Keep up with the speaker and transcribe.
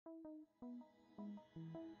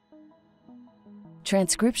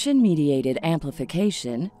Transcription-Mediated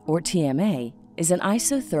Amplification, or TMA, is an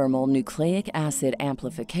isothermal nucleic acid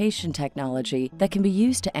amplification technology that can be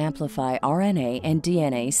used to amplify RNA and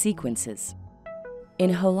DNA sequences. In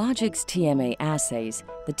Hologic's TMA assays,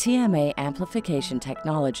 the TMA amplification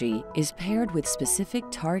technology is paired with specific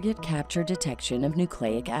target capture detection of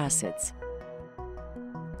nucleic acids.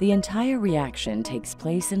 The entire reaction takes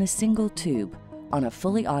place in a single tube on a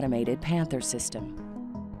fully automated Panther system.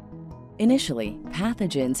 Initially,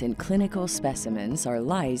 pathogens in clinical specimens are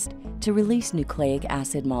lysed to release nucleic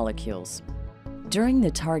acid molecules. During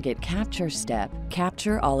the target capture step,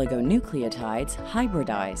 capture oligonucleotides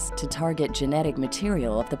hybridize to target genetic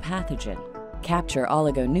material of the pathogen. Capture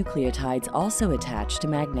oligonucleotides also attach to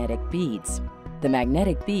magnetic beads. The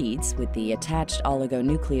magnetic beads, with the attached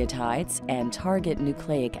oligonucleotides and target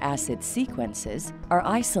nucleic acid sequences, are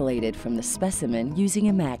isolated from the specimen using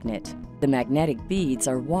a magnet. The magnetic beads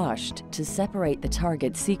are washed to separate the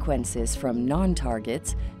target sequences from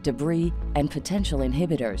non-targets, debris, and potential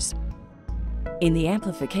inhibitors. In the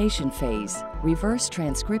amplification phase, reverse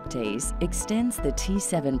transcriptase extends the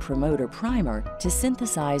T7 promoter primer to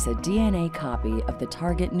synthesize a DNA copy of the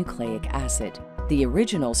target nucleic acid. The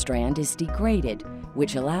original strand is degraded,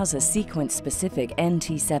 which allows a sequence-specific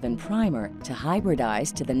T7 primer to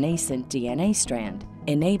hybridize to the nascent DNA strand,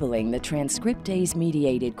 enabling the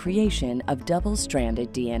transcriptase-mediated creation of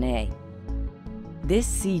double-stranded DNA.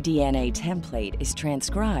 This cDNA template is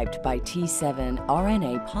transcribed by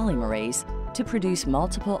T7-RNA Polymerase to produce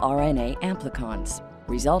multiple RNA amplicons,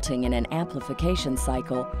 resulting in an amplification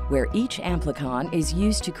cycle where each amplicon is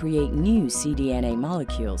used to create new cDNA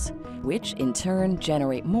molecules, which in turn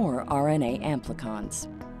generate more RNA amplicons.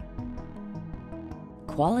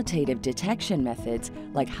 Qualitative detection methods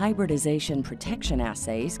like hybridization protection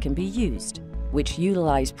assays can be used, which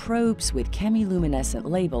utilize probes with chemiluminescent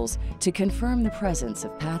labels to confirm the presence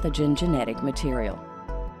of pathogen genetic material.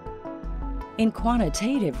 In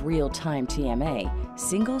Quantitative real-time TMA,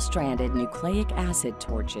 single-stranded nucleic acid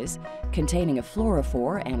torches containing a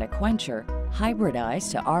fluorophore and a quencher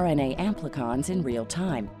hybridize to RNA amplicons in real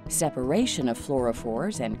time. Separation of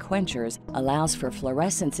fluorophores and quenchers allows for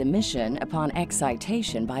fluorescence emission upon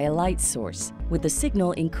excitation by a light source, with the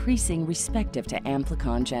signal increasing respective to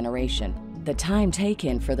amplicon generation. The time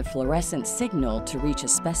taken for the fluorescent signal to reach a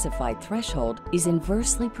specified threshold is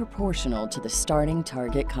inversely proportional to the starting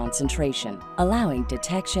target concentration, allowing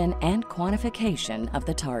detection and quantification of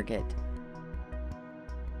the target.